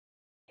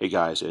Hey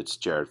guys, it's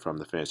Jared from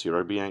the Fantasy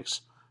Rugby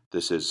Yanks.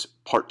 This is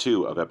part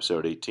 2 of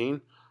episode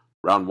 18.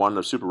 Round 1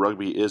 of Super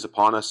Rugby is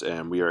upon us,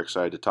 and we are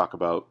excited to talk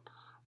about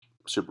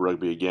Super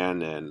Rugby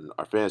again and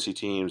our fantasy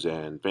teams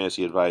and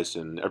fantasy advice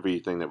and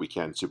everything that we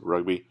can Super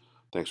Rugby.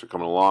 Thanks for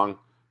coming along.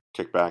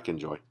 Kick back,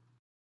 enjoy.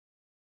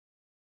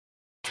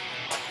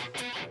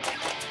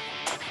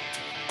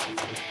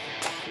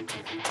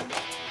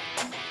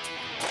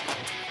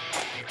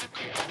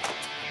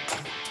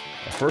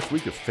 First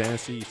week of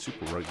fantasy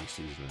Super Rugby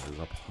season is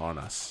upon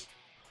us,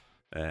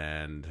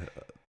 and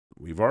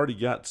we've already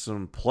got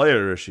some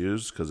player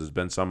issues because there's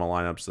been some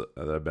lineups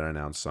that have been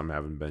announced, some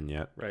haven't been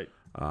yet. Right.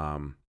 A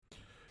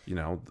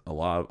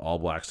lot of All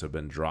Blacks have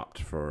been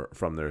dropped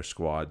from their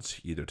squads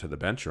either to the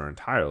bench or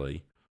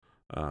entirely.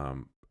 A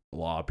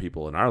lot of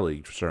people in our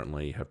league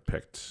certainly have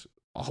picked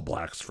All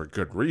Blacks for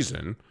good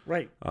reason.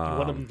 Right. You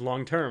want them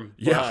long term.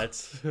 Yeah.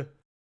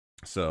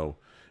 So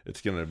it's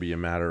going to be a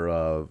matter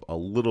of a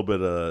little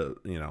bit of,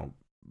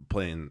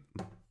 playing,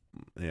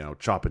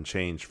 chop and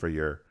change for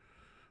your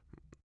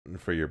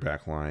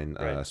back line,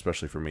 Right.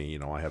 especially for me.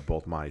 I have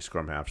both my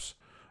scrum halves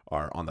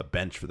are on the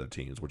bench for their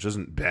teams, which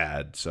isn't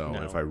bad. So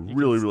if I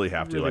really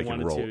have to, I can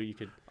roll.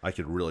 I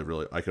could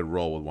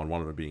roll with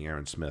one of them being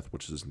Aaron Smith,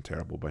 which isn't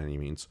terrible by any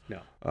means.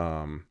 No.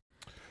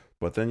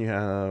 But then you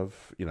have,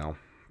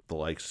 the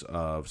likes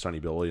of Sonny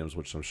Bill Williams,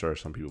 which I'm sure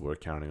some people were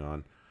counting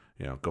on.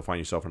 Go find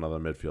yourself another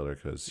midfielder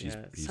because he's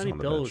Sonny on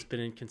the Bill bench. has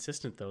been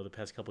inconsistent though the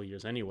past couple of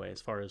years anyway, as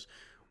far as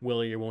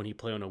will he or won't he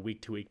play on a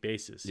week to week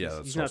basis.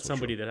 Yeah, he's not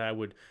somebody that I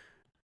would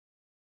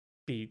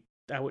be.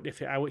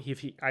 If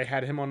I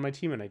had him on my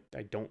team, and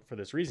I don't for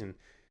this reason.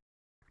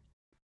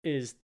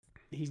 Is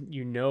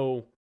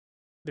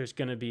there's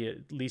going to be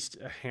at least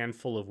a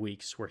handful of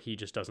weeks where he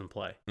just doesn't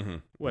play,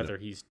 whether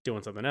he's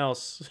doing something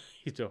else,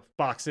 he's doing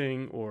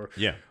boxing or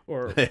yeah,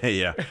 or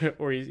yeah,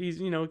 or he's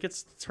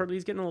gets hurt,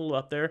 he's getting a little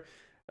up there.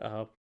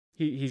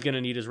 He's going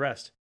to need his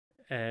rest,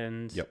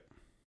 and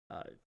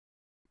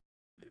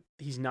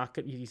he's not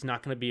going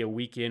to be a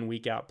week in,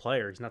 week out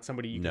player. He's not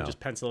somebody you can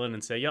just pencil in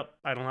and say, "Yep,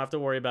 I don't have to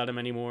worry about him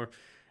anymore."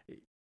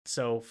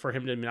 So for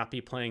him to not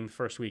be playing the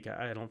first week,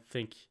 I don't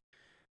think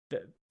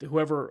that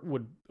whoever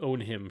would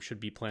own him should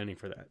be planning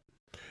for that.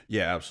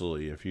 Yeah,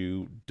 absolutely. If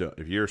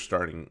you're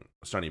starting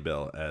Sonny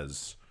Bill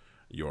as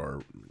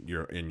you're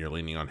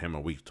leaning on him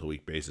a week to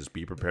week basis,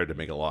 be prepared to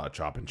make a lot of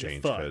chop and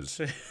change because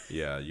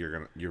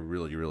you're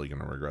really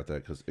gonna regret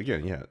that because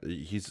again,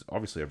 he's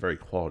obviously a very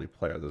quality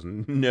player. There's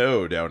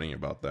no doubting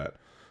about that.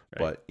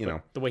 Right.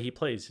 But the way he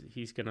plays,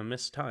 he's gonna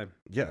miss time.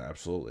 Yeah,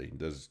 absolutely.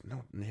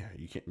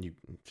 You can't.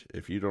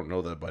 If you don't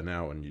know that by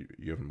now, and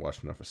you haven't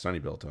watched enough of Sonny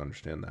Bill to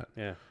understand that.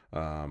 Yeah.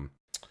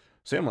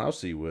 Sam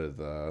Lousy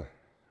with a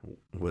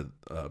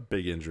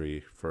big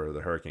injury for the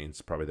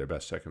Hurricanes, probably their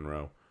best second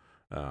row.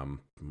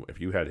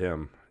 If you had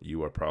him,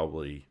 you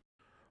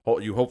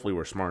hopefully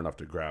were smart enough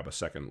to grab a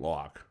second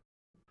lock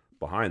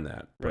behind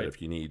that. But right.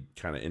 If you need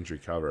kind of injury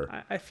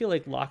cover, I feel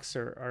like locks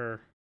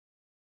are.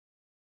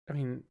 I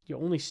mean, you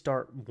only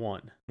start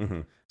one,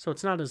 so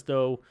it's not as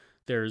though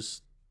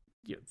there's,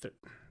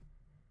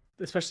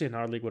 especially in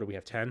our league. What do we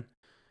have? 10.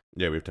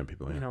 Yeah, we have 10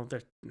 people. Yeah.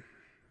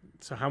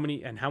 So how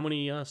many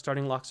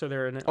starting locks are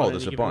there in it? Oh,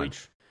 there's a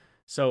bunch. Week?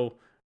 So,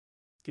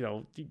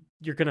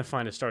 you're gonna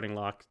find a starting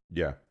lock.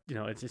 Yeah.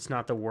 It's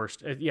not the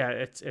worst.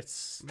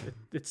 It's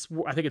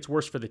I think it's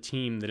worse for the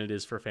team than it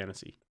is for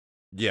fantasy.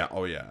 Yeah.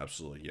 Oh, yeah.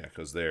 Absolutely. Yeah,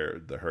 because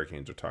the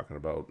Hurricanes are talking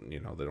about they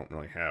don't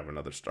really have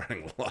another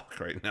starting lock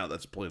right now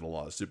that's played a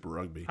lot of Super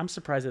Rugby. I'm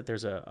surprised that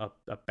there's a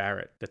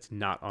Barrett that's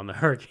not on the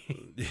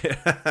Hurricane.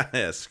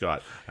 Yeah,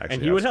 Scott.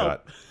 And he would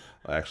help.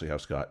 I actually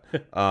have Scott.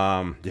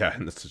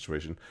 In this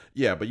situation.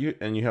 Yeah, but you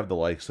have the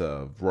likes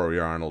of Rory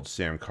Arnold,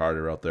 Sam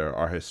Carter out there,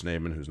 Arhis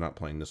Sneijman, who's not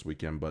playing this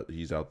weekend, but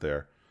he's out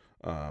there.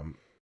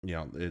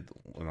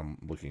 When I'm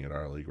looking at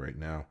our league right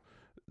now,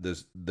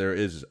 there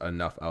is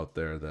enough out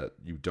there that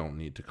you don't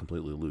need to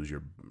completely lose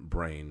your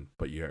brain.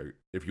 But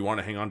if you want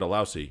to hang on to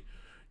Lousy,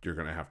 you're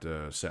going to have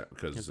to set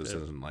because this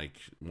isn't like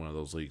one of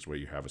those leagues where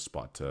you have a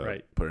spot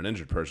to put an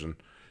injured person.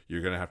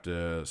 You're going to have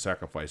to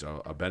sacrifice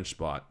a bench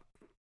spot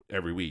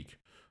every week.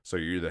 So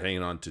you're either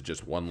hanging on to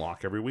just one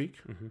lock every week,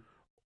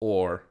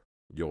 or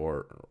What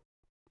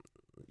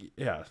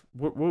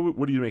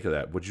do you make of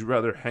that? Would you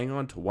rather hang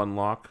on to one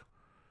lock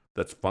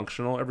that's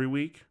functional every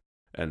week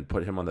and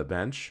put him on the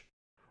bench,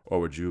 or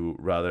would you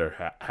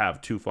rather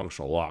have two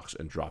functional locks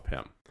and drop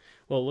him?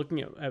 Well,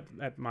 looking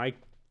at my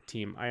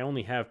team, I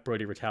only have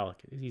Brody Retallick.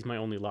 He's my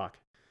only lock.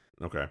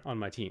 Okay. On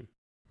my team,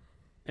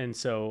 and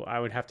so I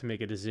would have to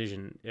make a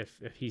decision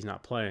if he's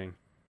not playing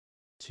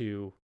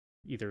to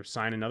either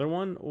sign another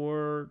one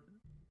or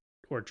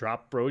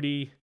drop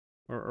Brody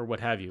or what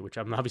have you, which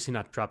I'm obviously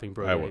not dropping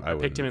Brody. I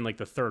picked him in like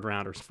the 3rd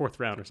round or 4th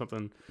round or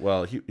something.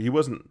 Well, he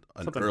wasn't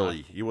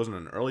he wasn't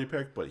an early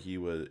pick, but he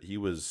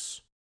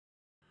was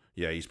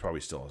he's probably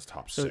still his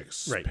top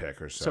 6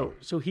 pick or so.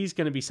 So he's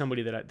going to be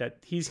somebody that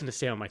he's going to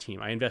stay on my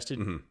team. I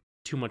invested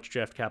too much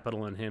draft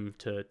capital in him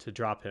to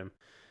drop him.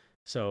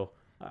 So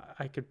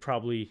I'd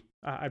probably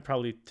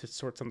to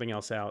sort something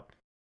else out.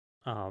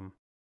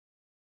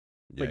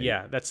 But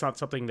yeah, that's not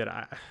something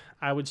that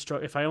I would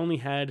struggle if I only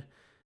had,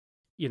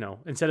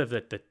 instead of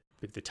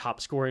the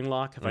top scoring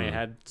lock, if I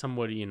had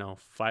somebody,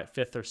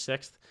 fifth or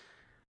sixth,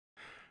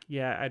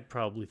 yeah, I'd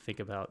probably think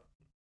about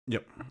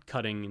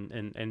cutting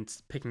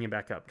and picking it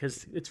back up,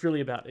 because it's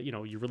really about,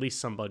 you release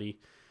somebody.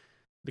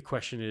 The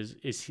question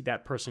is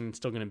that person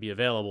still going to be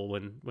available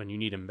when you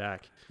need him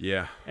back?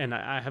 Yeah. And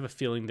I have a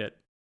feeling that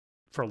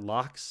for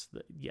locks,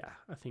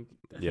 I think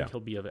he'll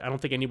be I don't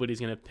think anybody's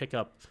going to pick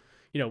up.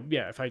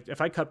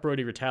 If I cut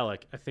Brody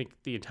Retallick, I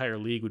think the entire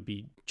league would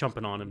be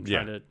jumping on him,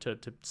 trying to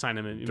sign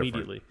him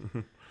immediately.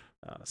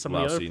 Some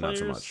of the other players, not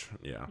so much.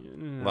 Yeah,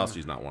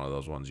 Lousey's not one of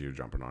those ones you're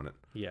jumping on it.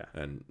 Yeah,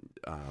 and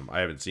I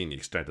haven't seen the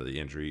extent of the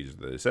injuries.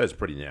 It says it's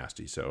pretty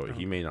nasty, so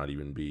he may not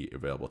even be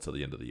available till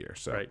the end of the year.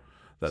 So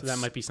that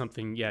might be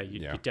something. Yeah,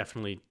 you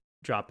definitely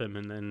drop him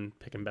and then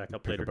pick him back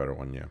up later. Pick a better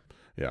one, yeah.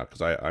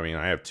 Because I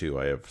have two.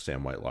 I have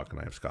Sam Whitelock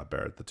and I have Scott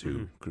Barrett, the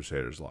two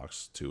Crusaders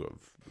locks.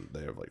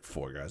 They have like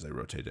four guys they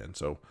rotate in.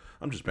 So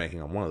I'm just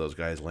banking on one of those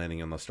guys landing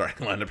in the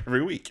starting lineup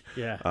every week.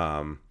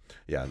 Yeah.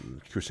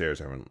 Crusaders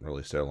haven't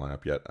really set a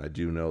lineup yet. I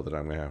do know that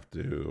I'm gonna have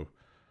to.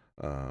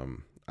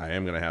 I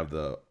am gonna have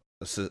the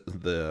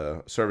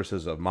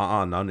services of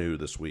Ma'a Nanu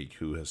this week,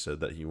 who has said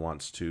that he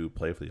wants to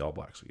play for the All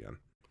Blacks again.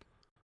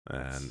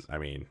 And I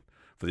mean,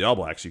 for the All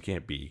Blacks, you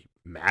can't be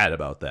mad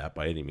about that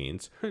by any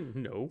means.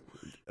 No.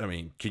 I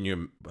mean, can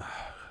you?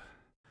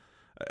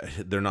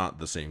 They're not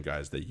the same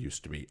guys they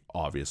used to be,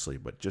 obviously,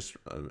 but just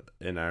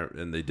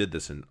and they did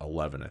this in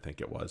 11, I think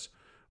it was,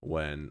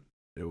 when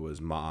it was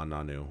Ma'a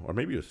Nanu, or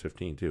maybe it was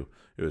 15 too.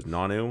 It was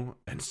Nanu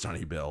and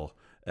Sonny Bill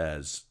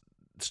as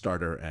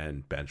starter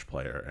and bench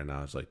player, and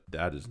I was like,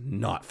 that is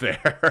not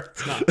fair.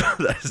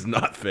 That is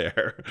not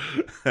fair.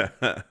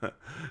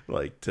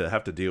 Like, to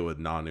have to deal with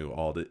Nanu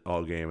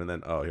all game, and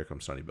then here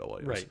comes Sonny Bill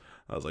Williams. Right.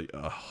 I was like,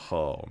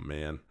 oh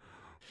man,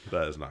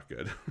 that is not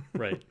good.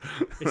 Right.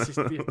 It's just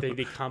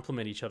they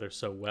complement each other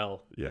so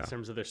well in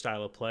terms of their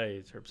style of play.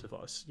 In terms of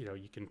us,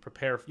 you can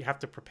prepare. You have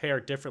to prepare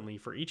differently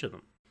for each of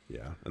them.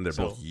 Yeah, and they're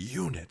both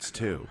units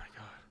too. Oh my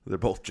god. They're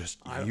both just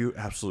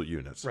absolute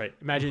units. Right.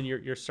 Imagine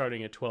you're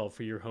starting at 12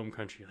 for your home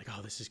country. You're like,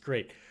 oh, this is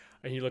great.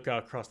 And you look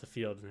out across the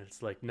field, and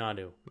it's like,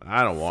 Nanu.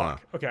 I don't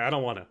want to. Okay, I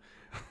don't want to.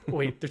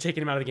 Wait, they're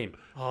taking him out of the game.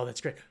 Oh, that's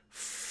great.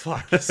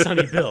 Fuck,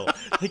 Sonny Bill.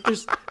 Like,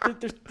 there's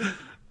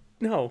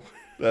no.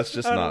 That's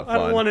just not fun. I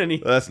don't want any.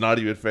 That's not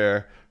even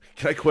fair.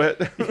 Can I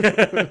quit?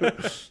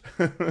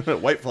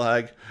 White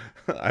flag.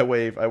 I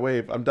wave.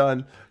 I'm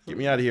done. Get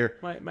me out of here.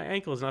 My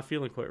ankle is not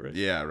feeling quite right.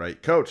 Yeah,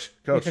 right. Coach,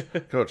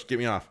 get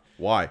me off.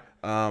 Why?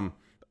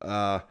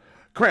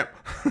 Cramp.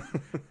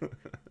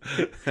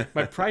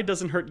 My pride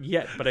doesn't hurt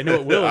yet, but I know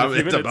it will in a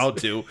few minutes. It's about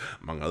to,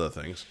 among other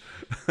things.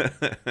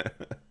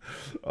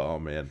 Oh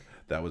man,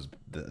 that was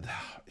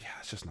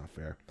it's just not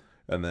fair.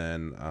 And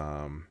then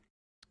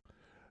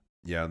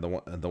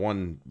the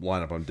one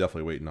lineup I'm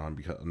definitely waiting on,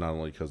 because not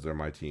only because they're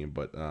my team,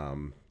 but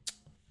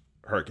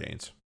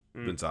Hurricanes.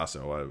 Vince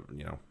Asso,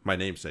 my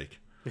namesake.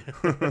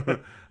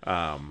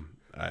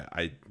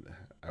 I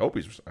hope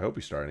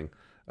he's starting.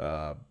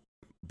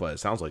 But it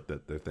sounds like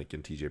that they're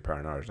thinking TJ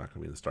Paranar is not going to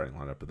be in the starting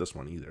lineup for this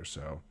one either.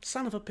 So,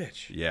 son of a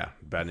bitch. Yeah,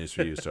 bad news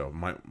for you. So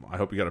I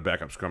hope you got a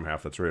backup scrum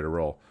half that's ready to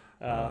roll.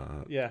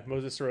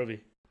 Moses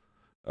Sorovi.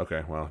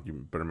 Okay, well, you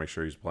better make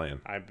sure he's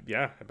playing. I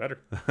better.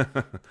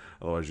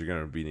 Otherwise, you're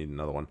going to be needing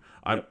another one.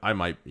 I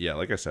might,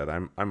 like I said,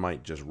 I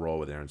might just roll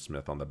with Aaron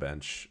Smith on the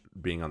bench,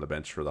 being on the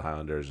bench for the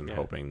Highlanders, and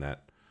hoping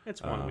that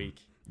it's 1 week.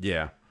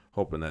 Yeah,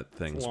 hoping that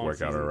things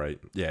work out all right.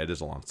 Yeah, it is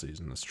a long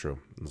season. That's true.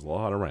 There's a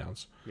lot of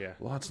rounds. Yeah,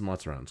 lots and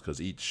lots of rounds,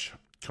 because each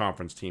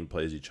conference team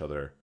plays each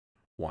other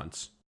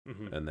once,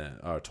 and then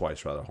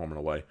twice rather, home and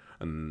away,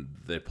 and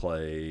they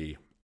play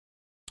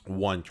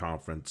one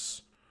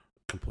conference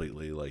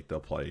completely. Like, they'll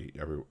play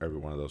every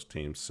one of those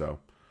teams. So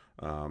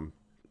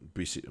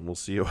we'll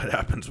see what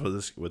happens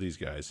with these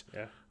guys.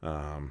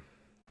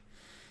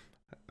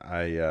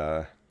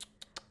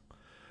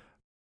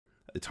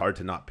 It's hard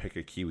to not pick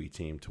a Kiwi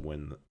team to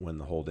win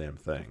the whole damn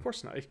thing. Of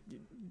course not.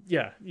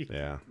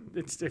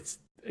 It's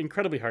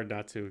incredibly hard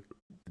not to.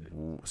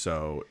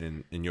 So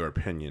in your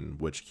opinion,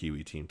 which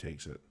Kiwi team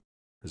takes it?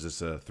 Is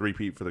this a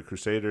three-peat for the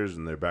Crusaders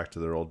and they're back to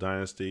their old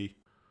dynasty?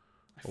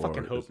 I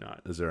fucking hope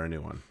not. Is there a new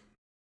one?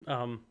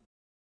 I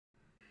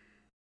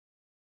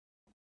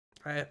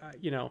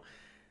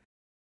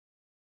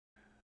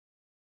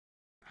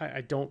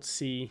don't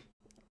see.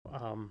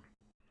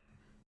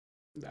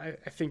 I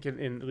think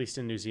in at least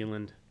in New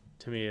Zealand,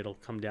 to me, it'll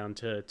come down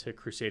to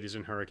Crusaders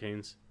and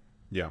Hurricanes.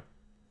 Yeah.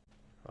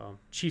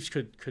 Chiefs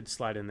could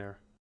slide in there.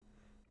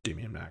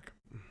 Damian Mack.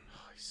 Oh,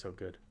 he's so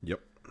good. Yep.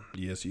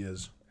 Yes, he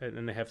is.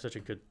 And they have such a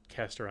good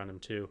cast around him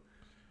too.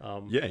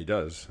 Yeah, he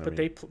does.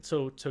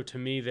 So to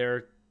me,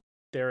 they're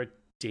a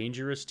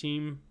dangerous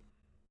team.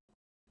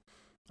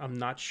 I'm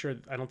not sure.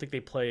 I don't think they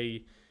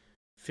play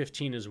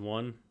 15 as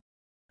one,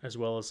 as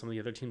well as some of the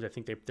other teams. I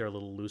think they're a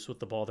little loose with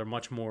the ball. They're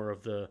much more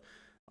of the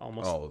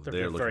almost. Oh,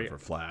 they're looking for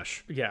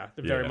flash. Yeah,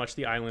 they're very much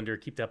the Islander.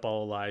 Keep that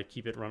ball alive.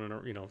 Keep it running.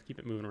 Keep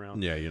it moving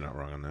around. Yeah, you're not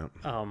wrong on that.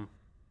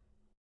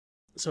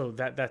 so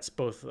that's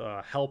both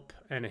help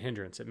and a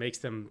hindrance. It makes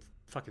them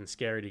fucking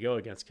scary to go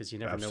against because you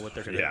never know what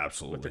they're gonna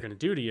what they're gonna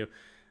do to you.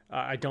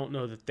 I don't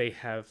know that they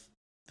have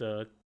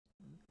the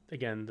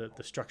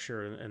the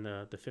structure and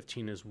the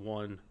 15 is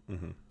one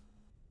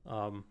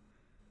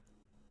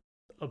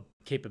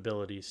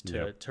capabilities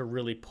to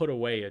really put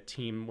away a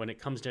team when it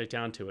comes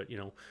down to it.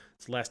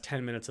 It's the last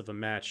 10 minutes of a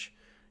match.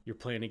 You're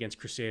playing against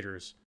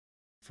Crusaders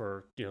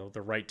for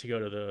the right to go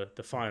to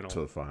the final.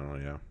 To the final,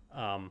 yeah.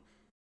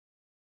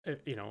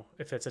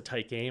 If it's a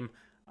tight game,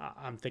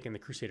 I'm thinking the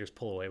Crusaders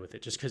pull away with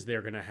it just because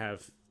they're going to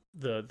have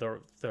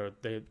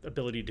the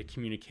ability to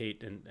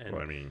communicate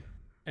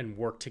and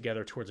work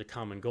together towards a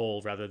common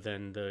goal rather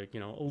than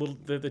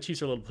the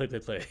Chiefs are a little play. They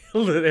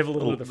have a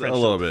little bit of the French. A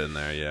little bit in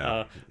there,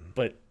 yeah.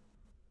 But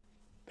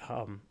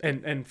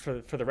and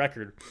for the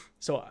record,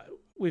 so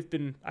I've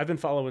been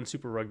following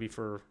Super Rugby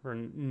for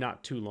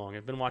not too long.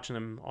 I've been watching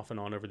them off and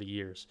on over the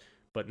years,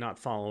 but not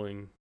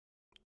following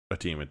a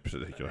team in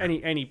particular.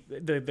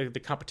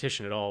 The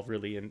competition at all,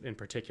 really, in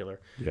particular.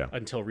 Yeah.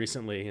 Until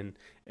recently,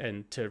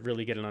 and to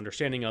really get an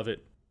understanding of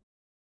it,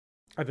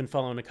 I've been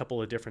following a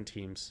couple of different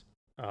teams.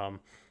 I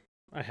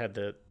had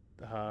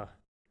not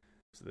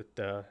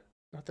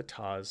the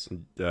Taz.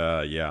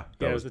 Yeah,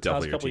 that was the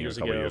definitely Taz a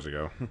couple years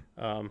ago.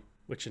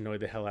 Which annoyed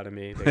the hell out of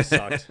me. They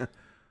sucked.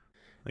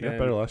 They got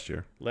better last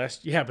year.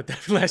 Last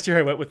year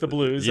I went with the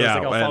Blues. Yeah, I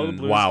was like, I'll follow the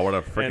Blues. Wow, what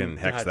a freaking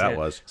hex that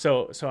was.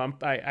 So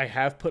I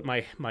have put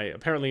my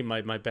apparently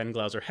my Ben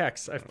Glauser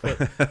hex I've put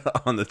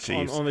on the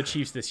Chiefs on the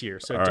Chiefs this year.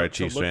 So all right,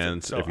 Chiefs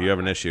fans, if you have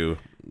an issue,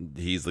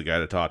 he's the guy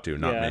to talk to,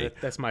 not me.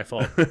 That's my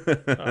fault.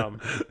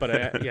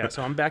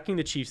 So I'm backing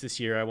the Chiefs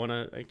this year. I want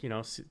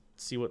to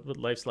see what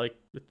life's like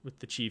with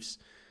the Chiefs.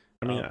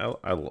 I mean,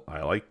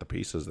 I like the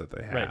pieces that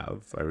they have.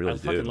 Right. I really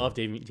do. I fucking love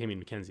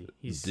Damien McKenzie.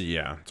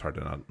 It's hard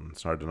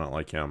to not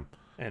like him.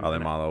 Ale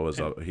Malo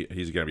is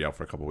he's gonna be out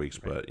for a couple weeks,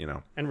 but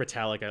And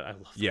Retallick, I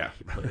love the way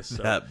he plays.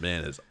 So. That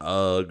man is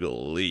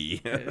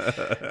ugly.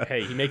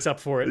 Hey, he makes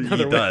up for it.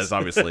 He does,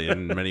 obviously,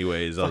 in many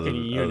ways. Fucking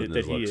unit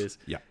that he is.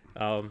 Yeah.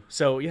 I'm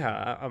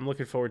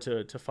looking forward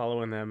to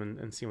following them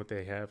and seeing what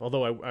they have.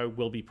 Although I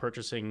will be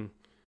purchasing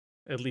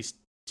at least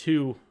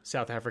 2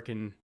 South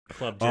African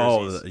club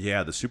jerseys. Oh,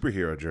 yeah, the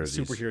superhero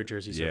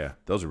jerseys. Yeah,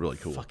 those are really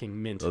cool.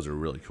 Fucking mint. Those are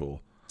really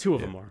cool. 2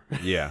 of them are.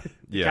 Yeah.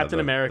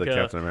 Captain America. The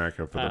Captain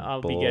America for the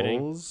I'll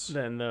Bulls. be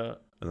getting.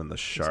 And then the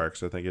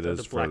Sharks, I think it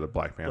is, for the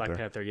Black Panther. Black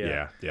Panther,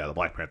 yeah. Yeah, the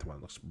Black Panther one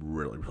looks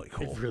really, really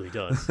cool. It really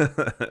does. I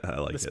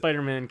like it. The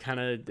Spider-Man kind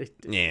of,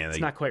 it's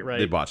not quite right.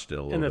 They botched it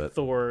a little bit. And the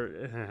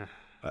Thor...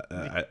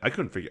 I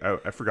couldn't figure...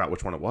 I forgot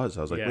which one it was.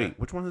 I was like, wait,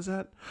 which one is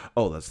that?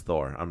 Oh, that's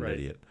Thor. I'm an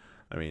idiot.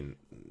 I mean,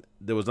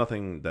 there was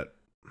nothing that...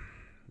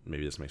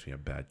 Maybe this makes me a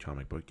bad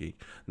comic book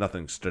geek.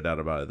 Nothing stood out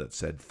about it that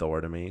said Thor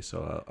to me.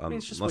 So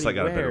unless I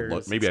got a better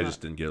look, maybe I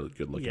just didn't get a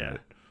good look at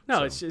it.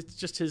 No, it's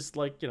just his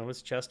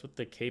his chest with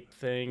the cape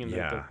thing and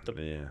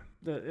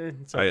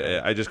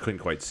I just couldn't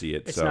quite see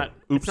it.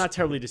 It's not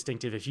terribly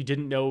distinctive. If you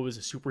didn't know it was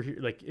a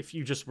superhero, like if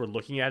you just were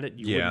looking at it,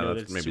 you wouldn't know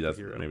that it's a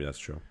superhero. Maybe that's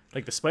true.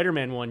 Like the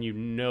Spider-Man one,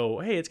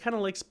 hey, it's kind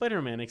of like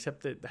Spider-Man,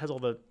 except it has all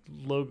the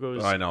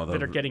logos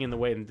that are getting in the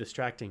way and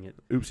distracting it.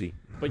 Oopsie.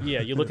 But yeah,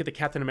 you look at the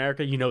Captain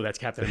America, that's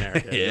Captain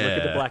America. You look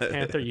at the Black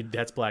Panther,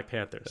 that's Black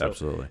Panther. So,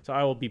 absolutely. So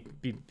I will be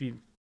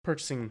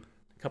purchasing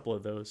couple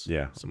of those,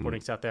 supporting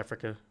South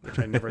Africa, which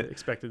I never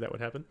expected that would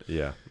happen.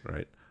 Yeah,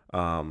 right.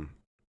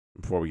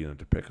 Before we get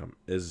into pick'em,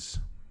 is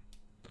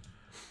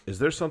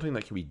there something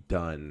that can be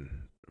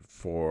done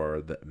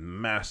for the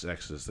mass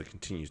exodus that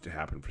continues to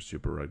happen for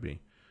Super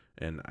Rugby?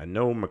 And I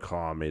know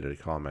McCaw made a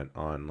comment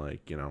on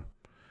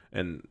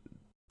and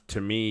to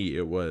me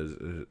it was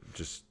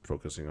just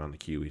focusing on the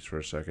Kiwis for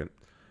a second.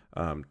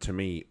 To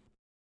me,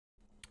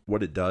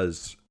 what it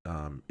does,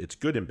 it's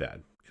good and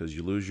bad. Because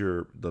you lose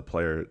the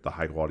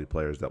high quality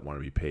players that want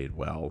to be paid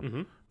well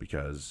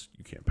because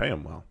you can't pay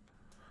them well.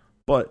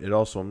 But it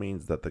also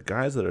means that the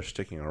guys that are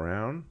sticking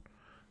around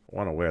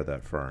want to wear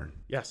that fern.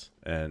 Yes.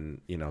 And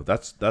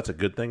that's a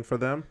good thing for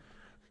them.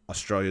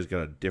 Australia's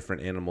got a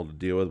different animal to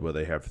deal with where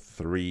they have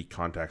 3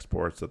 contact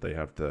sports that they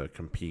have to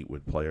compete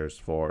with players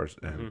for,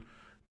 and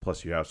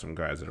plus you have some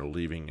guys that are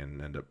leaving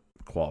and end up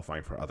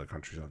qualifying for other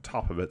countries on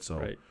top of it. So.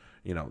 Right.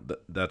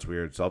 That's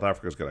weird. South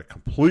Africa's got a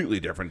completely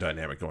different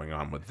dynamic going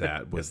on with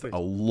that, with a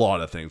lot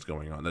of things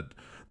going on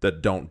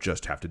that don't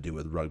just have to do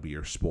with rugby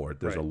or sport.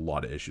 There's a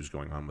lot of issues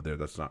going on with there.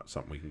 That's not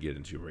something we can get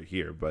into right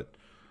here, but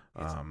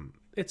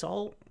it's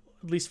all,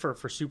 at least for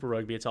Super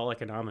Rugby, it's all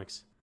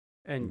economics.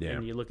 And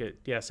you look at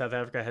South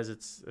Africa has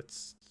its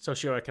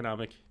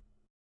socioeconomic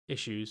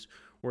issues,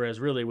 whereas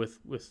really with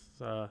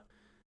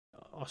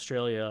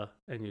Australia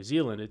and New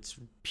Zealand, it's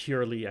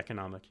purely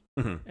economic,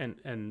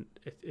 and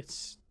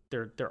it's.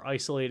 They're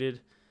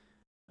isolated.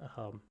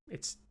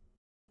 It's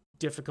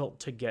difficult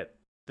to get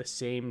the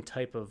same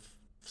type of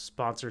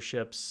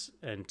sponsorships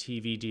and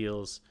TV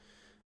deals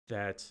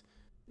that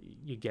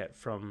you get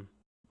from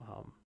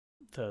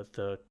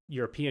the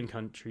European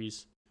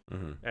countries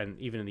and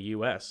even in the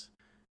U.S.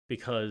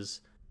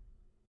 because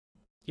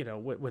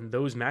when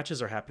those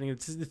matches are happening,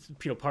 it's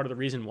part of the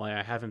reason why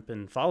I haven't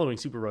been following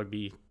Super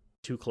Rugby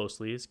too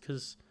closely is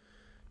because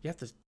you have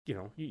to,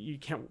 you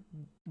can't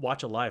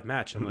watch a live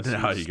match unless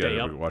you stay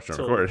up. Watch and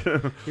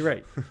record. You're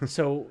right.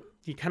 So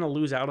you kind of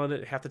lose out on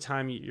it. Half the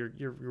time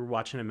you're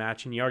watching a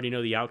match and you already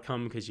know the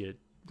outcome because you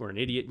were an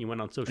idiot and you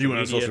went on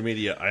social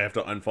media. I have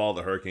to unfollow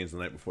the Hurricanes the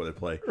night before they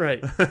play.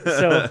 Right.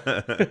 So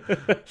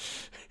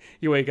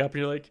you wake up and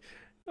you're like,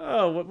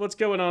 oh, what's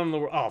going on in the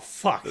world? Oh,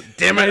 fuck.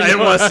 Damn it, I didn't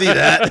want to see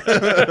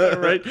that.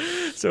 Right?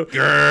 So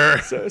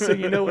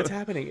you know what's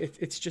happening.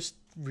 It's just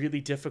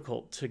really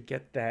difficult to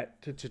get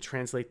that, to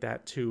translate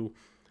that to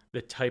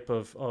the type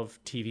of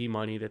TV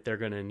money that they're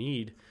going to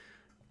need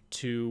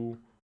to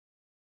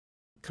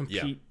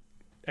compete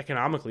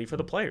economically for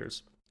the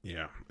players.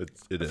 Yeah,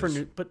 it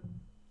is. But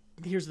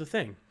here's the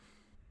thing.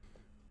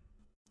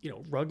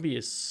 Rugby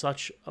is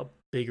such a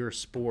bigger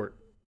sport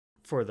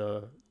for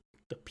the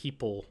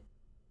people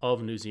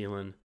of New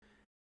Zealand,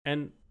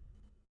 and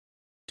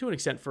to an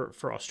extent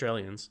for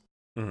Australians.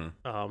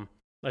 Mm-hmm.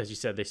 As you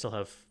said, they still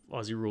have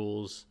Aussie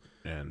rules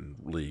and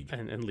league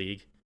and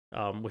league,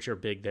 which are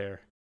big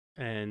there.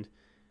 And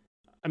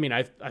I mean,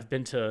 I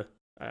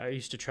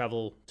used to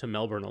travel to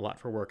Melbourne a lot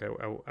for work.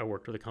 I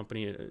worked with a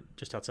company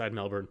just outside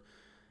Melbourne,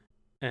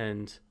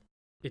 and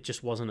it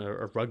just wasn't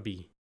a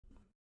rugby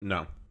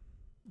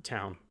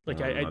town.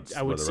 Like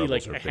I would see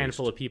like a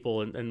handful of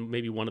people, and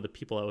maybe one of the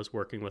people I was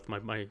working with,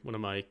 one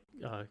of my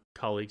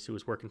colleagues who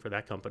was working for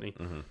that company,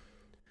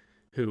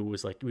 who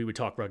was like, we would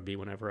talk rugby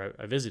whenever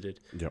I visited.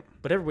 Yep.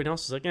 But everyone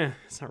else was like,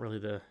 it's not really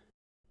the.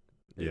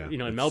 Yeah.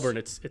 In Melbourne,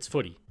 it's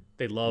footy.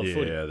 They love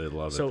footy. Yeah, they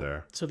love it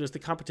there. So there's the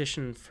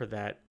competition for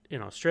that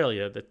in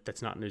Australia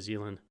that's not New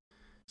Zealand.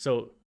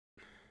 So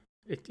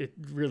it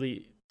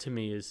really, to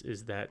me,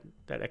 is that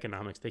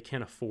economics. They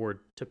can't afford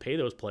to pay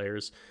those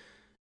players.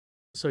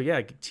 So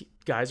yeah,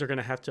 guys are going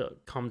to have to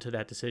come to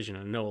that decision.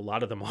 I know a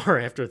lot of them are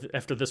after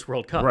this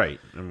World Cup. Right,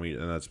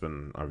 and that's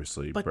been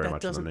obviously very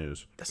much in the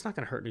news. That's not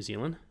going to hurt New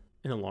Zealand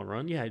in the long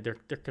run. Yeah, they're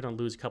going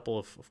to lose a couple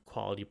of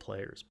quality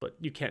players, but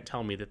you can't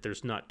tell me that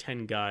there's not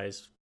 10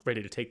 guys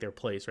ready to take their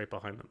place right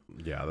behind them.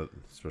 Yeah,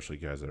 especially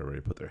guys that are ready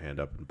to put their hand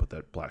up and put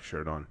that black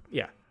shirt on.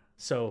 Yeah,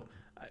 so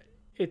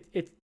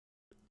it's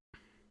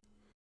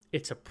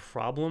a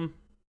problem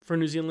for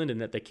New Zealand in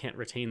that they can't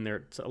retain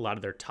a lot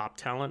of their top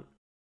talent.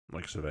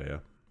 Like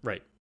Surveyor.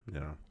 Right.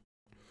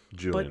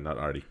 Julian, not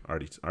Artie.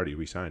 Artie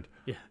re-signed.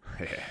 Yeah.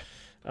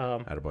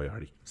 Attaboy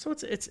Artie. So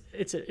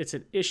it's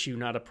an issue,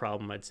 not a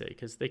problem, I'd say,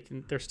 because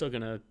they're still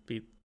going to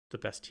be the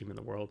best team in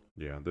the world.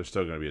 Yeah, they're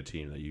still going to be a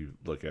team that you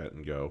look at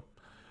and go,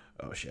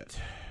 oh shit,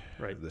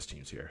 right? This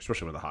team's here,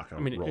 especially when the Haka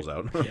rolls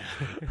out.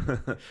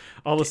 Yeah.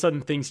 All of a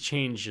sudden, things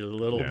change a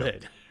little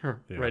bit,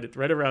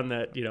 right around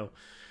that,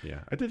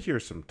 Yeah, I did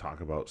hear some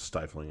talk about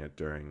stifling it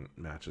during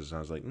matches, and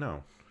I was like,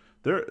 no,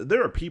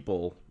 there are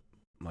people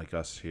like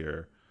us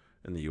here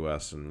in the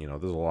U.S., and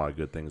there's a lot of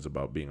good things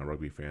about being a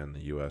rugby fan in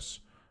the U.S.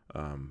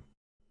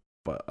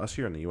 But us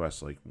here in the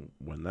U.S., like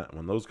when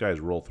those guys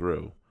roll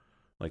through,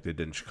 like they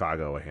did in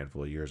Chicago a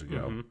handful of years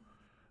ago,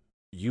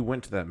 you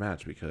went to that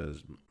match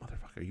because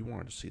motherfucker, you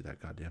wanted to see that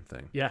goddamn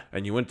thing. Yeah,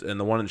 and you went, and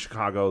the one in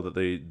Chicago that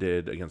they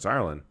did against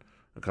Ireland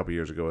a couple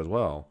years ago as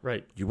well.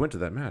 Right, you went to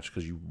that match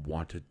because you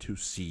wanted to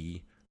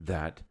see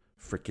that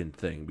freaking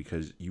thing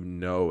because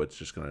it's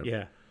just gonna.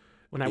 Yeah,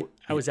 when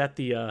I was at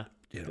the.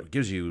 It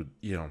gives you,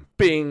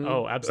 bing.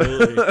 Oh,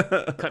 absolutely.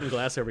 Cutting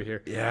glass over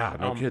here. Yeah,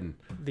 no kidding.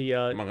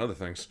 Among other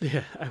things.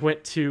 Yeah, I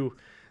went to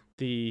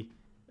the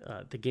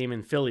game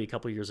in Philly a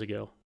couple of years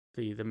ago,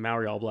 the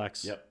Maori All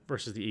Blacks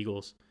versus the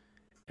Eagles,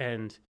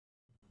 and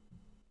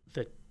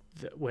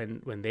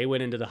when they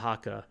went into the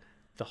haka,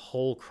 the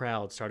whole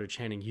crowd started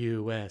chanting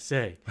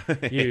USA,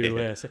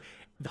 USA,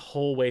 the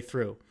whole way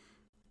through,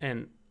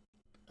 and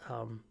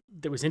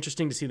it was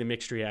interesting to see the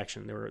mixed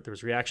reaction. There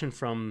was reaction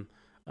from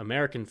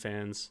American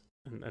fans.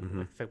 And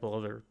a couple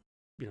other,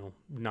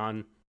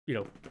 non,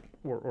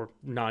 or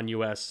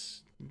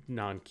non-U.S.,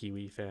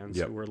 non-Kiwi fans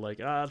who were like,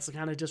 it's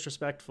kind of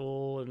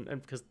disrespectful, and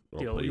because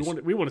we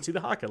want to see the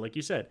haka, like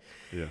you said.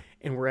 Yeah.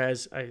 And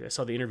whereas I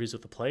saw the interviews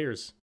with the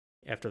players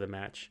after the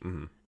match,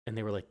 and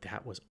they were like,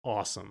 "That was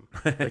awesome!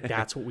 Like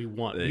that's what we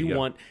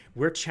want.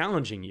 We're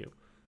challenging you."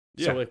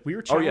 Yeah. So like we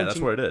were challenging that's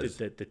what it is.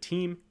 The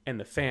team and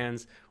the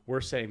fans. We're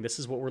saying this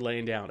is what we're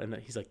laying down, and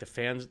he's like the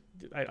fans.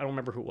 I don't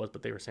remember who it was,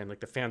 but they were saying like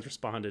the fans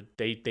responded.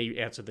 They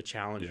answered the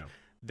challenge. Yeah.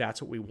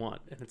 That's what we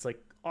want, and it's like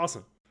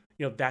awesome.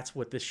 That's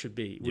what this should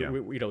be. Yeah.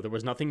 There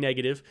was nothing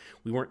negative.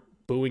 We weren't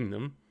booing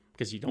them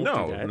because you don't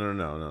do that.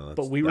 No.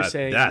 But we were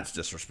saying that's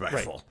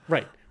disrespectful.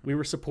 Right. We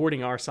were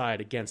supporting our side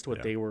against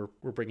what they were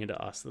bringing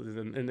to us,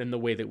 and in the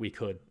way that we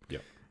could. Yeah.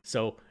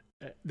 So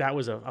that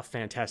was a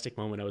fantastic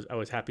moment. I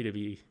was happy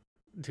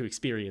to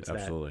experience that.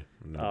 Absolutely,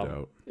 no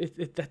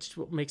doubt. That's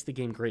what makes the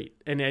game great.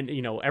 And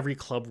every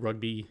club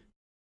rugby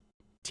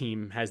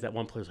team has that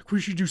one player like, we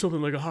should do something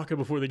like a haka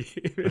before the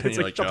game. It's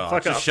like, shut the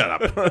fuck up. Shut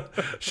up.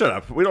 Shut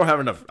up. We don't have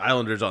enough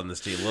Islanders on this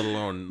team, let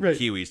alone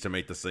Kiwis, to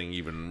make this thing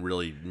even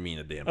really mean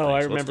a damn thing.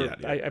 I remember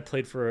I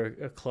played for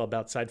a club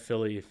outside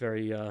Philly,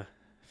 very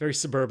very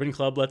suburban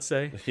club, let's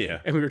say. Yeah.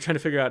 And we were trying to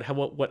figure out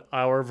what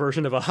our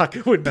version of a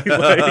haka would be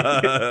like.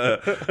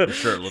 I'm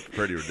sure it looked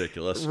pretty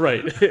ridiculous.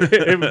 Right.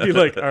 It would be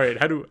like, all right,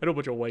 how do a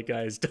bunch of white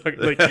guys talk?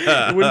 Like,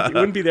 it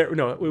wouldn't be there.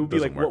 No, it would be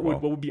Doesn't like, work well.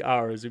 what would be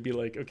ours? It would be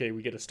like, okay,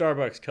 we get a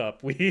Starbucks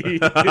cup. We, we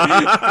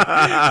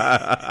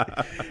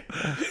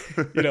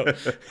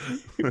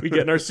get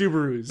in our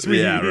Subarus.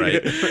 Yeah,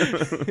 right.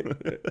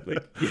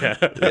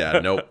 Yeah,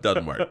 nope,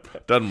 doesn't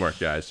work. Doesn't work,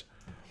 guys.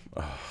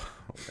 Oh,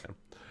 man.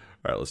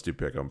 All right, let's do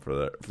pick 'em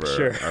for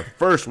Sure. our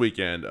first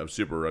weekend of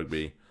Super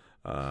Rugby.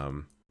 We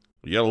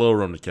got a little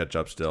room to catch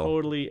up still.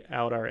 Totally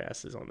out our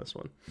asses on this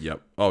one.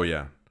 Yep. Oh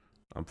yeah.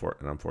 I'm 4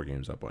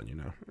 games up on you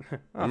now.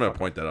 I'm gonna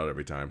point that out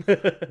every time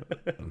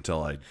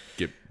until I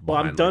get. Well,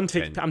 I'm done.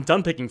 I'm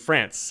done picking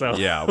France. So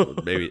yeah,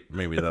 maybe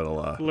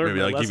that'll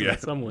maybe I'll give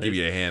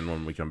you a hand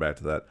when we come back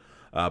to that.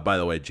 By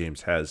the way,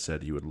 James has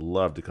said he would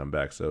love to come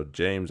back. So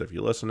James, if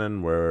you're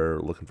listening, we're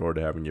looking forward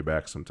to having you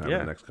back sometime in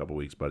the next couple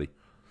weeks, buddy.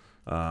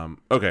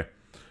 Okay,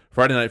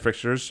 Friday night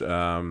fixtures.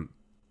 Start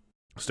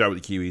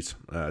with the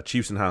Kiwis,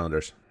 Chiefs and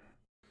Highlanders.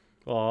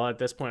 Well, at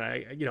this point,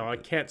 I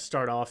can't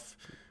start off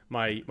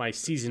my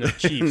season of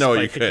Chiefs No,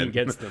 by you picking couldn't.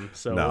 against them.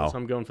 So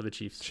I'm going for the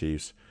Chiefs.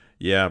 Chiefs.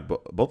 Yeah,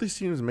 both these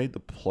teams made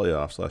the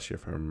playoffs last year,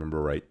 if I remember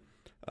right.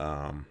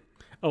 And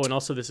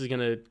also this is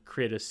going to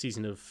create a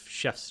season of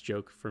chef's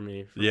joke for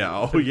me.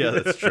 Yeah. Oh, yeah,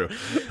 that's true.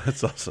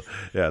 That's also,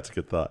 yeah, it's a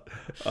good thought.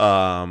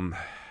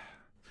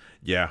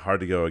 Yeah, hard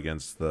to go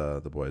against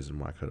the boys in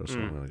Waikato, so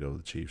I'm going to go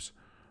with the Chiefs.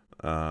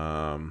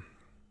 And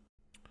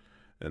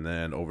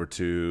then over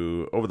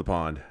the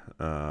pond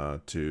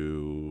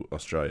to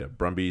Australia,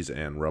 Brumbies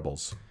and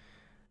Rebels.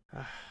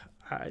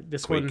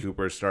 Quade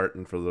Cooper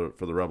starting for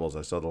the Rebels.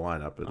 I saw the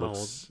lineup. It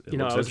looks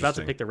I was about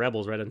to pick the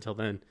Rebels right until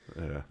then.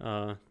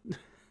 Yeah.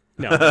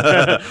 No,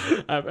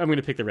 I'm going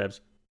to pick the Rebs.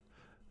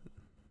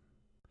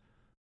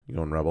 You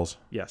going Rebels?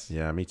 Yes.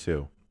 Yeah, me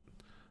too.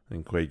 I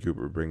think Quade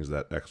Cooper brings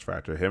that X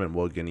factor. Him and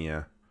Will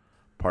Guinea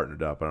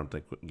partnered up. I don't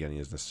think Guinea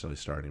is necessarily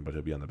starting, but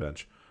he'll be on the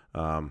bench.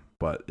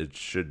 But it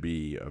should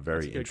be a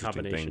very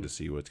interesting thing to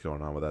see what's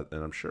going on with that.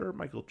 And I'm sure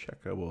Michael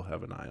Cheika will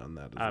have an eye on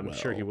that as well. I'm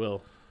sure he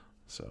will.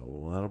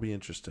 So that'll be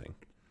interesting.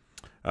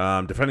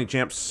 Defending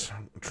champs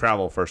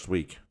travel first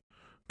week,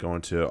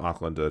 going to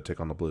Auckland to take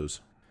on the Blues.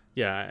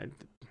 Yeah,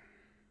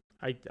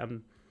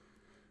 I'm.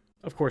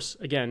 Of course,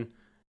 again,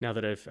 now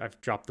that I've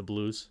dropped the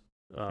Blues,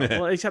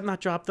 well, except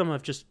not dropped them,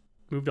 I've just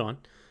moved on.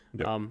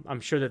 Yep. I'm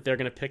sure that they're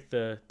going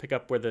to pick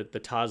up where the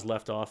Taz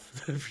left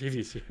off the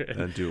previous year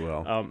and do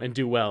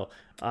well.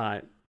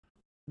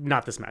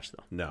 Not this match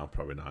though. No,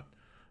 probably not.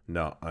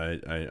 No,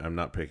 I'm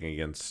not picking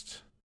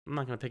against. I'm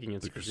not going to pick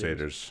against the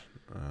Crusaders.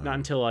 Not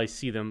until I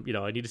see them.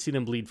 I need to see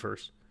them bleed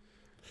first.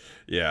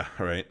 Yeah,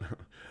 right.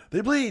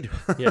 They bleed.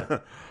 Yeah.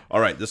 All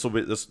right. This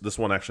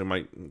one actually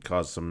might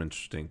cause some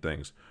interesting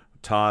things.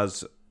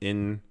 Taz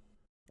in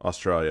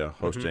Australia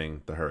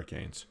hosting the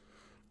Hurricanes.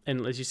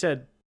 And as you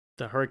said,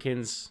 the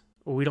Hurricanes.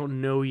 Well, we don't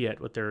know yet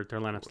what their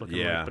lineup's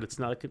looking like, but it's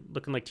not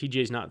looking like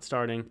TJ's not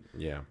starting.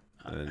 Yeah.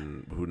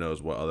 And who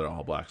knows what other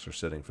All Blacks are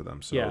sitting for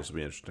them. So this will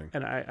be interesting.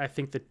 And I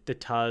think that the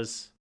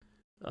Taz,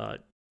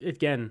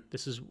 again,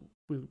 this is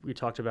we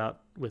talked about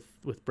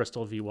with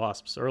Bristol v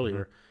Wasps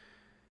earlier.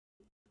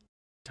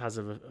 Taz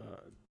have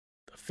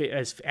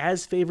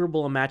as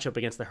favorable a matchup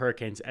against the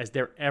Hurricanes as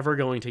they're ever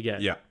going to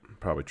get. Yeah,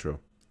 probably true.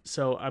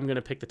 So I'm going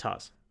to pick the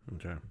Taz.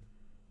 Okay.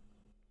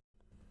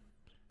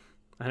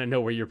 I don't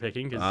know where you're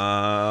picking. Come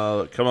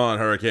on,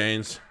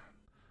 Hurricanes.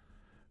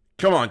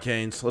 Come on,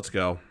 Canes. Let's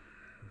go.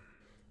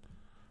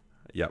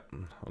 Yep,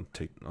 I'll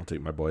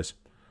take my boys.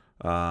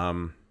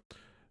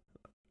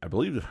 I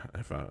believe,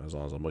 as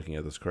long as I'm looking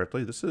at this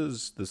correctly, this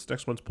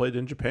next one's played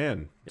in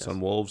Japan. Yes.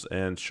 Sunwolves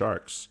and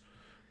Sharks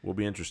will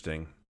be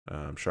interesting.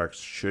 Sharks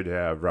should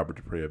have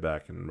Robert Dupria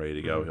back and ready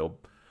to go. He'll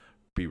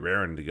be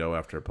raring to go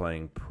after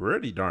playing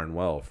pretty darn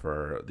well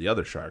for the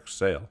other Sharks,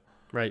 Sale.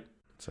 Right.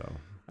 So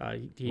we'll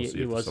see if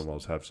the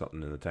Sunwolves have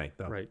something in the tank,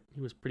 though. Right. He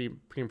was pretty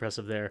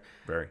impressive there.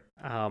 Very.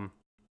 I'm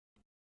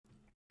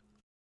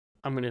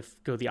going to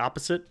go the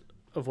opposite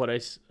of what I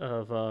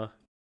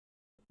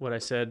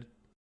said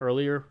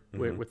earlier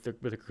with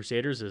the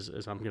Crusaders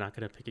is I'm not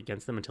going to pick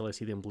against them until I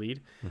see them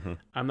bleed.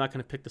 I'm not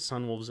going to pick the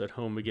Sunwolves at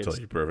home against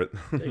until you prove it.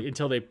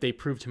 until they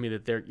prove to me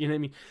that they're, you know what I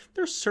mean?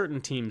 There's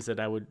certain teams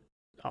that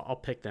I'll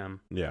pick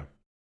them. Yeah.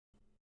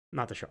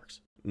 Not the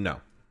Sharks.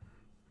 No.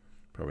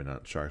 Probably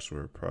not. Sharks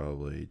were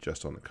probably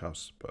just on the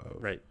cusp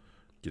of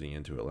getting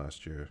into it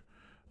last year.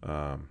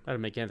 That'd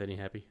make Anthony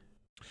happy.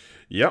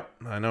 Yep,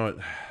 I know it.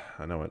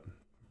 I wonder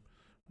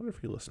if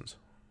he listens.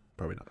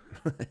 Probably not.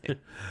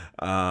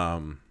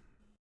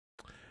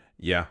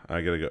 Yeah,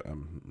 I gotta go.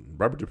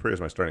 Robert Dupre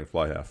is my starting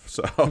fly half,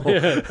 so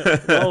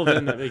well,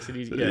 then that makes it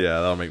easy.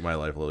 Yeah, that'll make my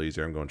life a little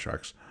easier. I'm going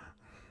Sharks.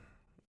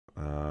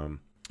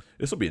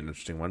 This will be an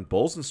interesting one.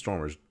 Bulls and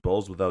Stormers.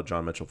 Bulls without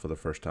John Mitchell for the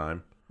first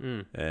time,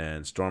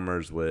 and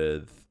Stormers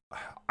with.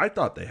 I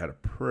thought they had a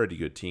pretty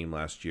good team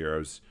last year. I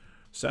was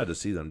sad to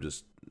see them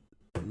just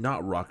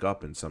not rock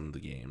up in some of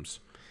the games,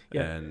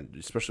 and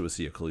especially with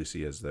Sia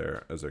Khaleesi as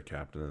their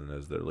captain and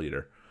as their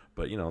leader.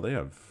 But they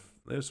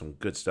have some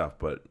good stuff.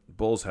 But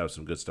Bulls have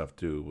some good stuff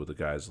too with the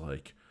guys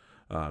like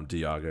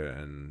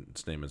Diaga, and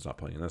Snyman's not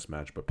playing in this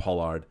match, but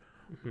Pollard,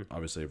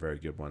 obviously a very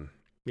good one.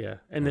 Yeah,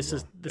 and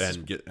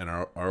and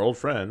our old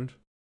friend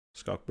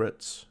Scott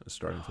Britz is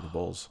starting for the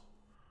Bulls.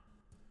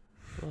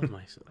 Oh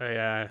my!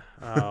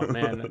 Oh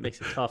man, that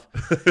makes it tough.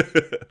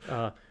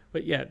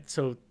 But yeah,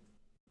 so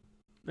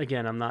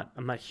again, I'm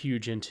not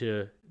huge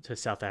into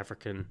South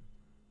African,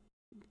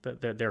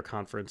 their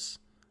conference.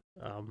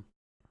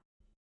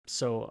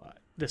 So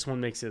this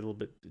one makes it a little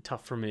bit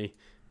tough for me.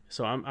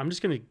 So I'm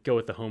just gonna go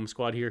with the home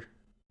squad here.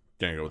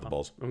 Gonna go with the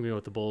Bulls. I'm gonna go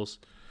with the Bulls.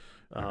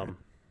 Okay.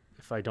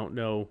 If I don't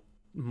know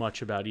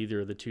much about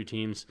either of the two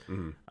teams,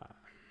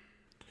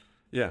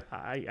 yeah,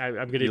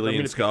 I'm gonna. Ely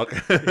and Skulk.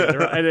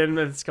 and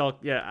then Skulk.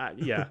 Yeah,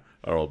 yeah.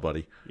 Our old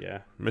buddy.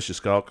 Yeah. Miss you,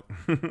 Skulk.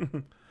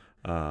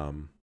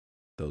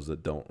 Those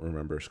that don't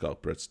remember,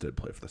 Skulk Britz did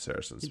play for the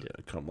Saracens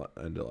come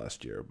into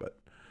last year, but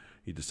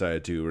he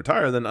decided to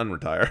retire, then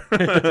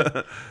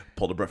unretire.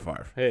 Pulled a Brett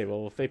Favre. Hey,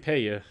 well, if they pay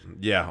you.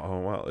 Yeah. Oh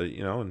well,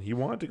 and he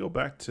wanted to go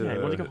back to. Yeah, he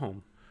wanted to go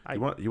home. He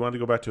wanted to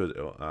go back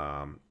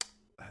to.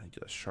 I think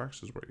the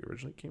Sharks is where he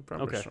originally came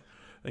from. Okay.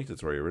 I think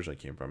that's where he originally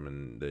came from,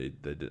 and they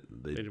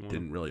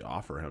didn't really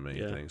offer him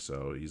anything. Yeah.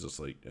 So he's just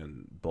like,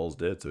 and Bulls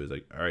did. So he's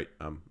like, all right,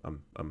 I'm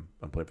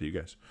playing for you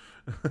guys.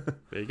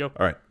 There you go.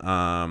 All right.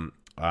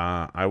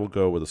 I will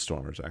go with the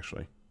Stormers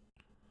actually.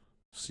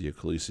 Sia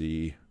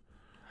Khaleesi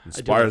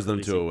inspires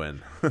them to a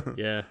win.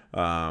 Yeah.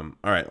 All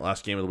right.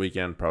 Last game of the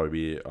weekend probably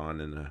be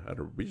on at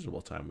a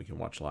reasonable time we can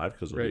watch live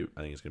because I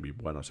think it's going to be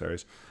Buenos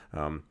Aires.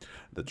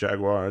 The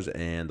Jaguars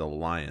and the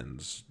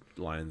Lions.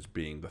 Lions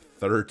being the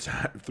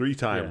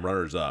three-time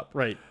runners up.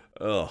 Right.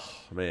 Oh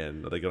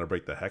man, are they going to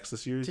break the hex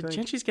this year? Did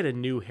Gentry's get a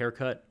new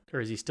haircut, or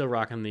is he still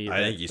rocking the? I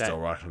think he's still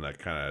rocking that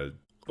kind of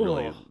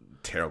really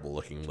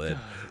terrible-looking lid.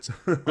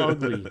 God, it's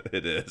ugly.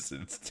 It is.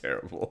 It's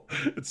terrible.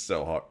 It's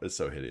so hard. It's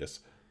so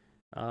hideous.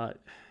 I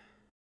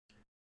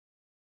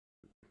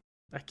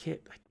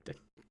can't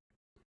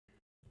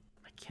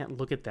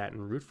look at that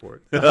and root for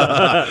it.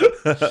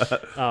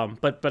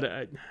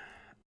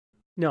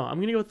 No, I'm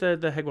gonna go with the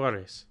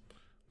Jaguares.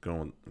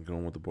 Going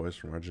with the boys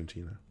from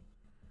Argentina.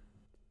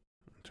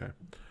 Okay.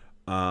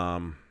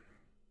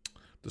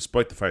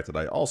 Despite the fact that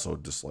I also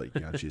dislike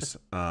Yanchis,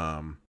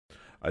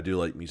 I do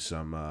like me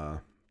some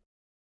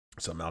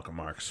Malcolm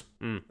Marks,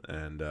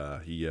 and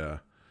he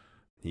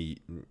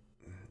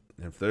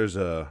if there's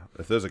a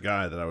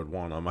guy that I would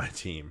want on my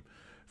team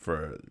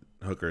for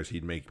hookers,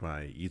 he'd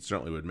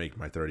certainly would make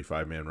my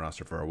 35-man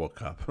roster for a World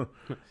Cup.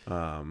 Fair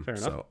enough.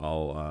 So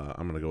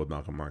I'm gonna go with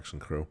Malcolm Marks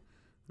and crew,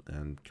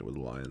 and go with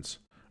the Lions.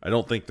 I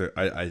don't think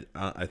I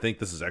think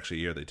this is actually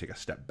a year they take a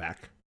step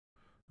back.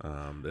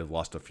 They've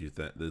lost a few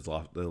They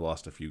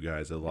lost a few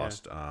guys. They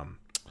lost the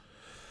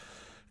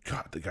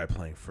guy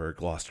playing for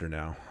Gloucester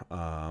now.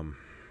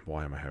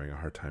 Why am I having a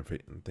hard time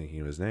thinking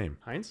of his name?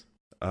 Hines?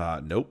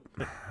 Nope.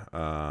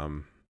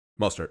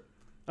 Mustard.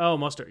 Oh,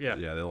 Mustard. Yeah.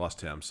 Yeah, they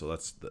lost him. So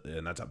that's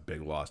a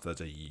big loss.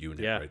 That's a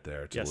unit right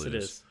there to lose. Yes, it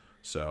is.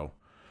 So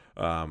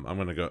I'm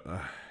gonna go.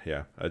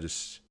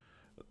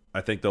 I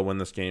think they'll win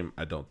this game.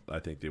 I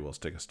think they will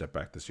take a step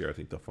back this year. I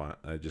think they'll find.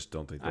 I just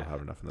don't think they'll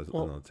have enough in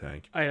the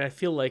tank. I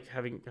feel like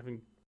having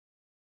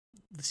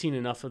seen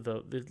enough of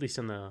at least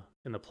in the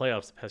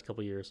playoffs the past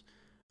couple of years,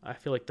 I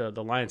feel like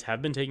the Lions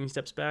have been taking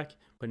steps back,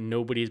 but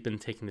nobody's been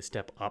taking the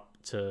step up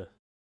to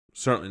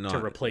certainly not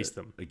to replace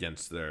them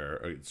against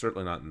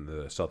certainly not in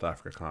the South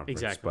Africa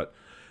conference. Exactly, but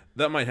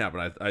that might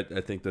happen.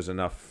 I think there's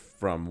enough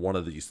from one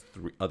of these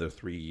other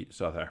three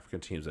South African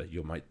teams that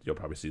you'll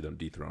probably see them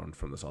dethroned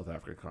from the South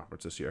African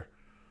conference this year.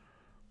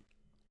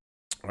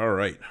 All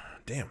right,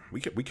 damn,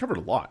 we covered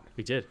a lot.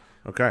 We did.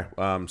 Okay,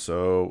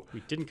 so we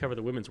didn't cover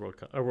the women's World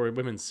Cup or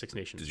women's Six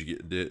Nations.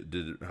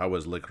 Did how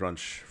was Le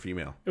Crunch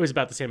female? It was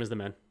about the same as the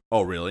men.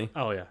 Oh really?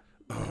 Oh yeah.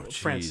 Oh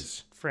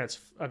jeez. France,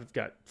 I've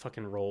got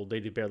fucking rolled. They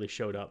barely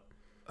showed up.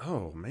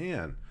 Oh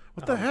man,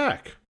 what the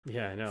heck?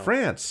 Yeah, I know.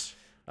 France.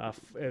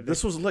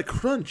 This was like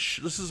crunch.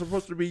 This is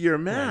supposed to be your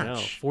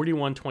match. I know.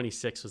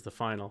 41-26 was the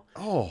final.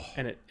 Oh,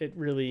 and it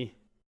really,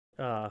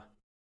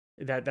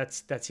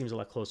 that seems a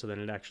lot closer than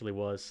it actually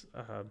was.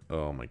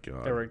 Oh my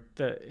god.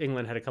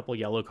 England had a couple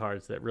yellow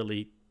cards that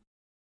really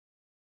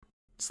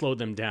slowed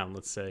them down.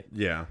 Let's say.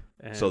 Yeah.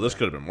 And, so this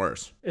could have been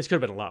worse. This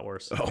could have been a lot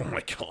worse. Oh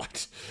my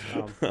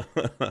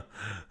god.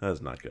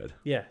 That's not good.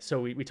 Yeah. So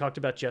we talked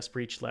about Jess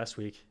Breach last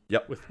week.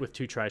 Yep. With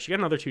 2 tries, she got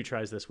another 2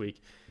 tries this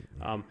week.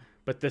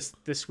 But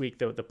this week,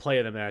 the play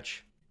of the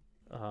match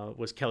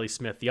was Kelly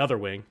Smith, the other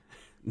wing,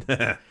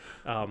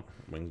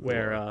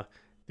 where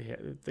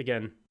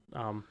again,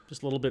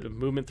 just a little bit of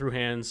movement through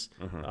hands,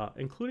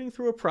 including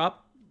through a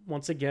prop.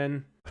 Once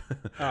again,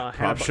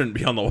 prop shouldn't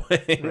be on the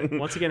wing.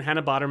 Once again,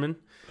 Hannah Botterman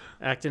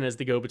acting as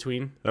the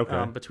go-between.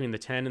 Okay. Between the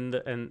 10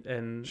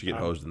 and she get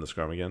hosed in the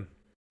scrum again.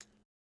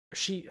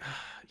 She,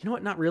 you know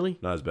what? Not really.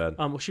 Not as bad.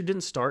 Well, she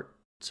didn't start,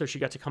 so she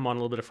got to come on a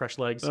little bit of fresh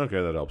legs.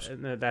 Okay, that helps.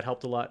 And that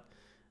helped a lot.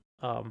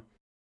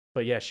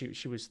 But yeah,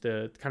 she was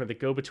the kind of the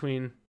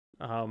go-between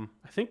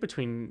I think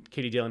between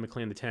Katie Daly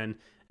McLean, the 10,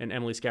 and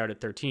Emily Scarrett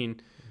at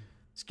 13.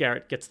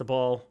 Scarrett gets the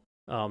ball,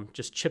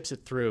 just chips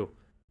it through,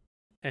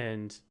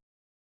 and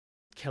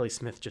Kelly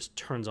Smith just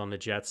turns on the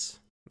Jets.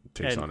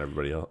 Takes on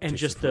everybody else. And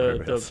just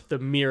the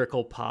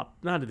miracle pop,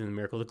 not even the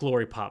miracle, the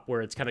glory pop,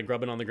 where it's kind of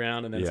grubbing on the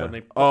ground and then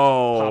suddenly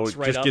pops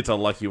right up. Gets a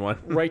lucky one.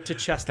 Right to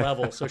chest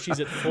level. So she's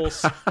at full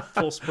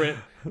sprint,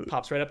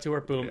 pops right up to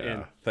her, boom,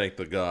 in. Thank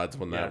the gods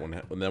when that one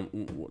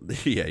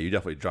you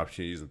definitely drop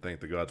your knees and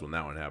thank the gods when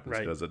that one happens,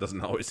 because it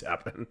doesn't always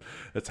happen.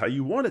 That's how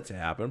you want it to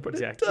happen, but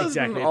it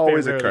doesn't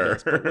always occur.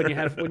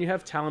 But when you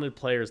have talented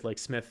players like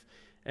Smith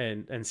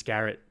and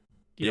Scarrett,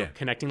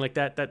 connecting like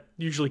that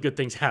usually good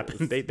things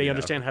happen. They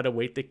understand how to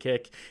weight the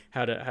kick,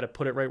 how to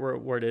put it right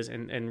where it is,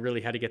 and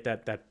really how to get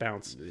that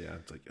bounce. Yeah,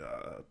 it's like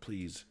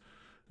please.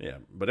 Yeah,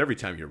 but every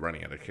time you're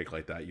running at a kick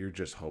like that, you're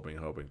just hoping,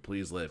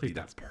 please let it be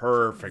that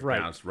perfect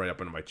bounce right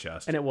up into my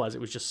chest. And it was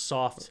just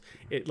soft.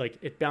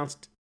 It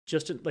bounced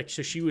just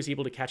so she was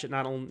able to catch it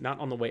not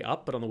on the way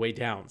up but on the way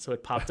down. So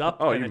it popped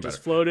up and it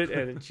just floated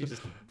and she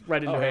just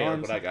right into her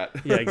arms. What I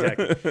got. Yeah,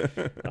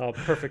 exactly.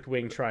 Perfect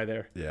wing try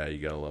there. Yeah, you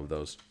gotta love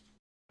those.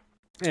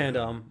 And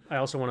I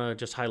also want to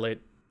just highlight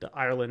the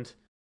Ireland.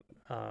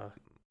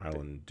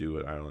 Ireland do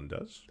what Ireland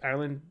does.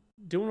 Ireland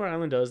doing what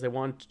Ireland does. They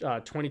won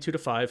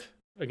 22-5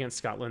 against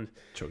Scotland.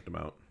 Choked them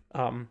out.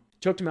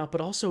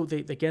 But also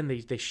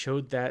they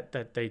showed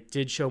that they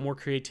did show more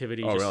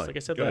creativity. Oh, just really? Like I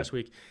said Good. last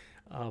week.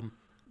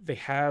 They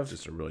have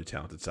just a really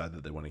talented side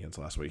that they won against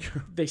last week.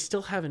 They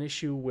still have an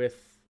issue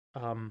with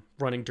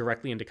running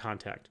directly into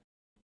contact.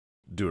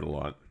 Do it a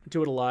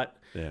lot.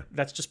 Yeah.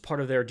 That's just part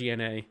of their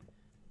DNA.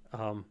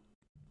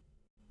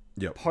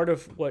 Part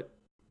of what,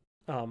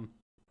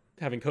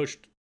 having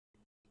coached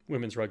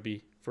women's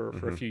rugby for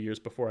a few years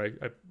before I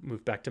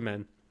moved back to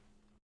men,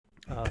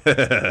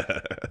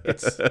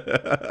 it's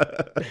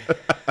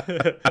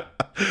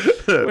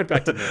went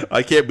back to men.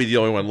 I can't be the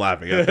only one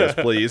laughing at this,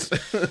 please.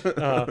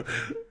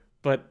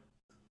 But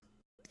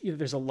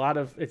there's a lot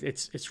of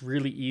it's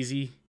really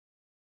easy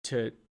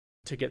to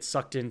get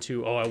sucked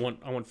into. I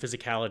want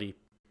physicality,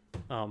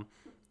 and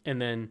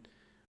then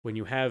when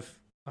you have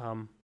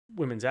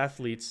women's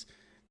athletes.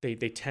 They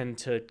tend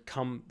to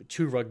come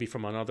to rugby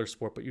from another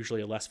sport, but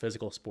usually a less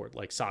physical sport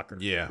like soccer.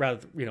 Yeah.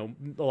 Rather,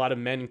 a lot of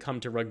men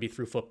come to rugby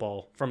through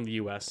football from the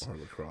U.S. or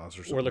lacrosse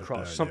or something. Like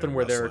that. Something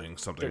where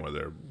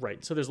they're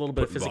right. So there's a little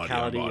bit of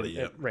physicality.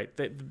 Body, right.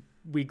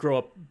 We grow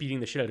up beating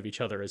the shit out of each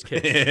other as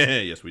kids.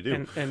 Yes, we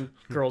do. And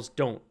girls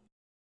don't.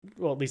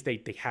 Well, at least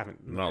they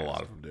haven't. Not a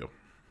lot of them do.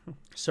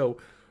 So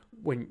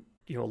when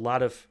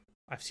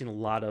I've seen a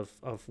lot of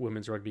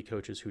women's rugby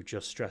coaches who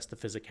just stress the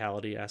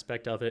physicality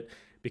aspect of it,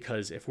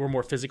 because if we're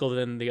more physical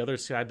than the other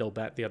side, they'll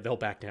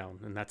back down,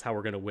 and that's how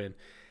we're going to win.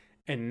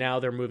 And now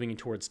they're moving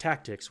towards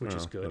tactics, which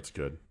is good. That's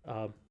good.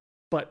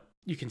 But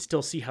you can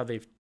still see how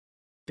they've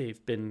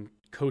been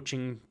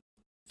coaching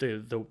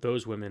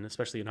those women,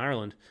 especially in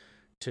Ireland,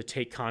 to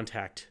take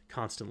contact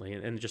constantly,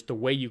 and just the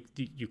way you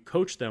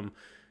coach them,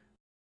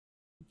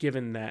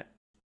 given that,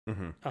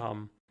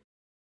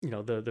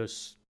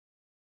 those.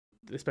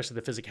 Especially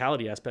the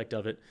physicality aspect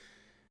of it,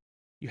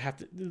 they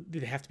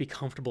have to be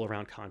comfortable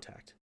around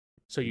contact.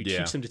 So you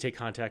teach them to take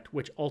contact,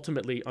 which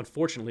ultimately,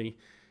 unfortunately,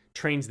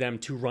 trains them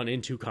to run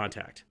into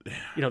contact.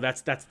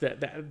 That's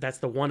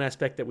the one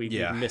aspect that we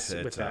miss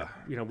with that.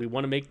 We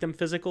want to make them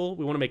physical.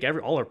 We want to make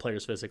all our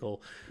players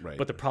physical. Right.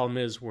 But the problem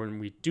is when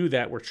we do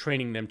that, we're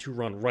training them to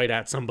run right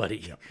at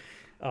somebody.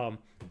 Yep.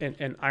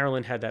 And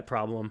Ireland had that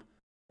problem.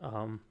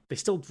 They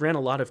still ran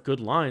a lot of good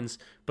lines,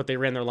 but they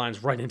ran their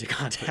lines right into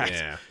contact.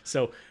 Yeah.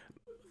 So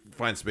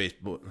find space.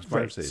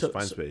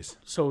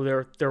 So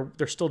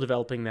they're still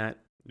developing that.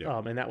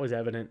 Yep. And that was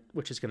evident,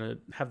 which is going to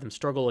have them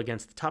struggle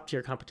against the top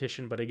tier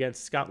competition, but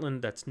against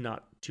Scotland, that's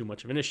not too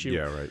much of an issue.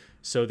 Yeah, right.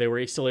 So they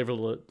were still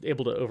able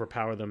to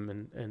overpower them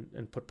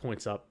and put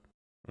points up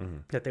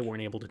that they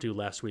weren't able to do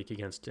last week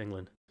against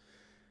England.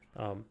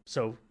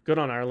 So good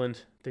on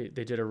Ireland. They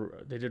did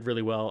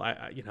really well.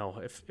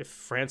 If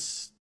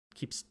France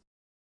keeps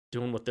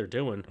doing what they're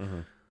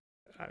doing,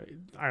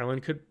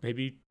 Ireland could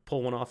maybe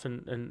pull one off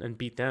and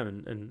beat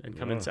them and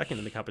come in second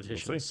in the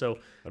competition. So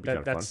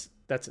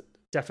that's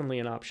definitely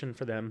an option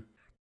for them.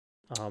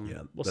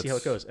 We'll see how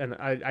it goes. And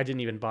I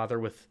didn't even bother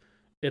with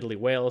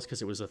Italy-Wales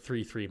because it was a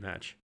 3-3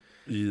 match.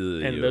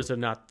 And those are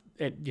not,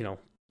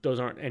 those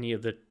aren't any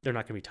of the, they're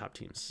not going to be top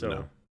teams.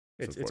 So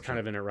it's kind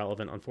of an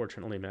irrelevant,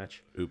 unfortunately,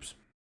 match. Oops.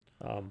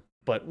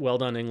 But well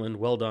done, England.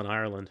 Well done,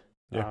 Ireland.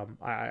 Yeah.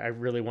 I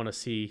really want to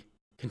see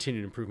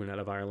continued improvement out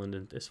of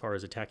Ireland as far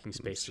as attacking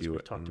space, as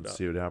we've talked about.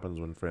 See what happens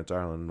when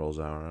France-Ireland rolls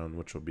around,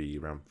 which will be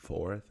round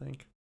 4, I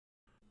think.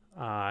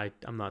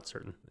 I'm not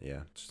certain.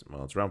 Yeah, it's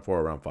round 4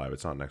 or round 5.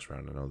 It's not next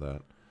round. I know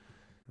that.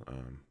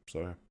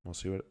 So we'll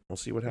see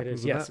what happens. It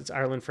is. Yes, it's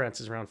Ireland. France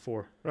is round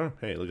 4. Oh,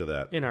 hey, look at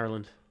that. In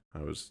Ireland.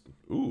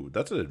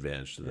 That's an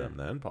advantage to them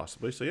then,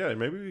 possibly. So yeah,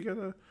 maybe we got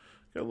a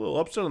little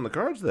upset on the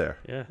cards there.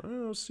 Yeah.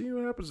 We'll see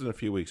what happens in a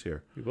few weeks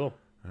here. We will.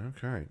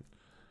 Okay.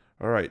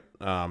 All right.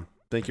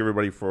 Thank you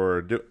everybody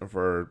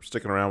for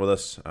sticking around with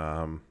us.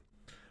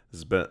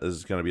 This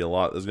is going to be a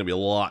lot. There's going to be a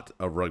lot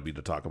of rugby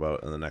to talk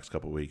about in the next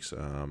couple of weeks.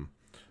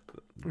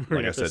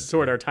 Like I said,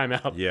 sort our time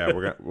out. Yeah,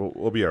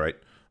 we'll be all right.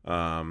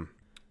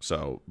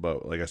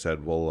 But like I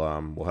said,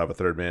 we'll have a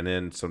third man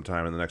in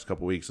sometime in the next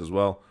couple of weeks as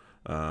well.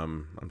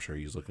 I'm sure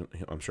he's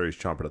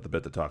chomping at the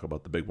bit to talk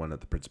about the big one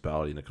at the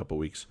Principality in a couple of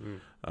weeks,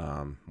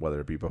 whether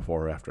it be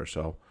before or after.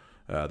 So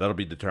that'll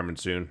be determined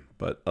soon.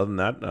 But other than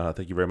that,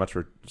 thank you very much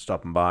for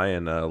stopping by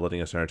and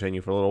letting us entertain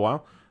you for a little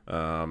while.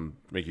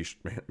 Make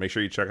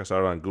sure you check us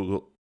out on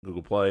Google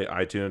Play,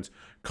 iTunes.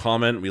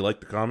 Comment. We like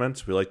the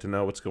comments. We like to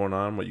know what's going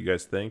on, what you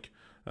guys think.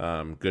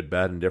 Good,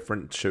 bad, and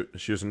different. Shoot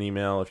us an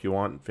email if you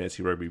want.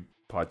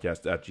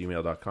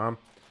 fantasyrugbypodcast@gmail.com.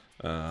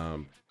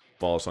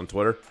 Follow us on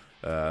Twitter.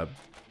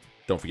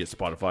 Don't forget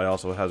Spotify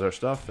also has our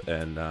stuff.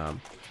 And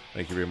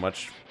thank you very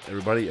much,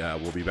 everybody.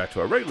 We'll be back to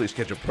our regularly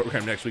scheduled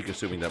program next week,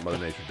 assuming that Mother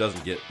Nature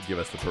doesn't give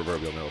us the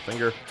proverbial middle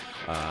finger.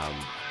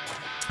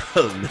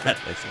 Other than that,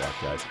 thanks a lot,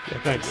 guys. Yeah,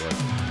 thanks.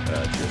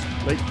 Cheers.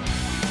 Bye.